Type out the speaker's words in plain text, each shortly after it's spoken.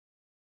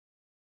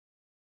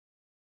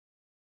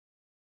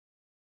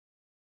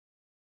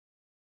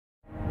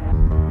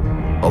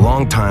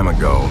long time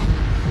ago,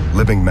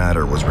 living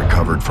matter was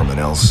recovered from an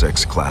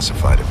L6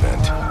 classified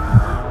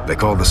event. They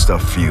call the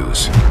stuff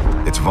FUSE.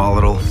 It's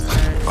volatile,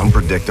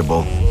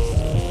 unpredictable,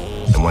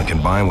 and when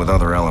combined with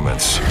other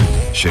elements,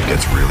 shit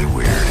gets really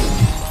weird.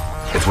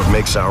 It's what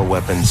makes our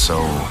weapon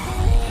so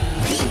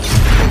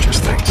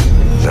interesting.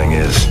 Thing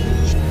is,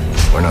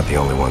 we're not the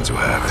only ones who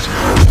have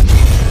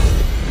it.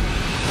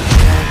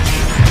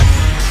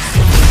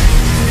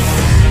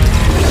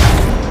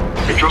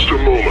 In just a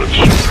moment,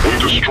 we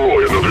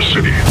destroy another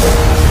city.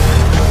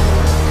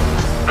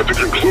 At the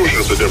conclusion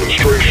of the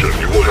demonstration,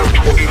 you will have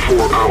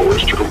 24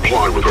 hours to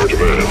comply with our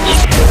demands.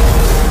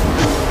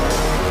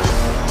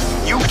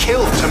 You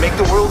killed to make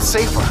the world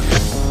safer.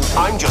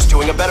 I'm just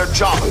doing a better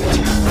job of it.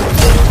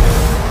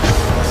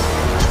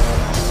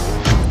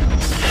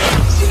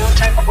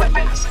 Xenotype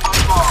weapons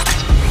unlocked.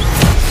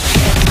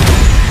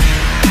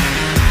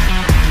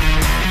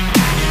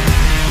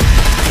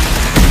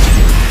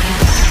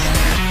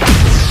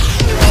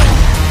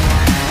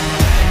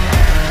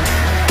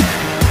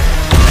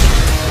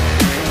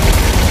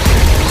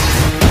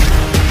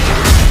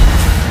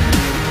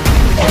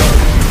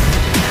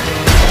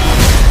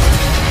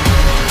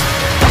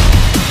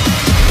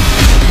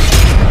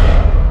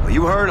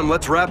 You heard him,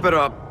 let's wrap it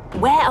up.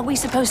 Where are we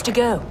supposed to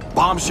go?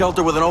 Bomb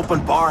shelter with an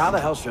open bar? How the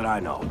hell should I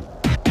know?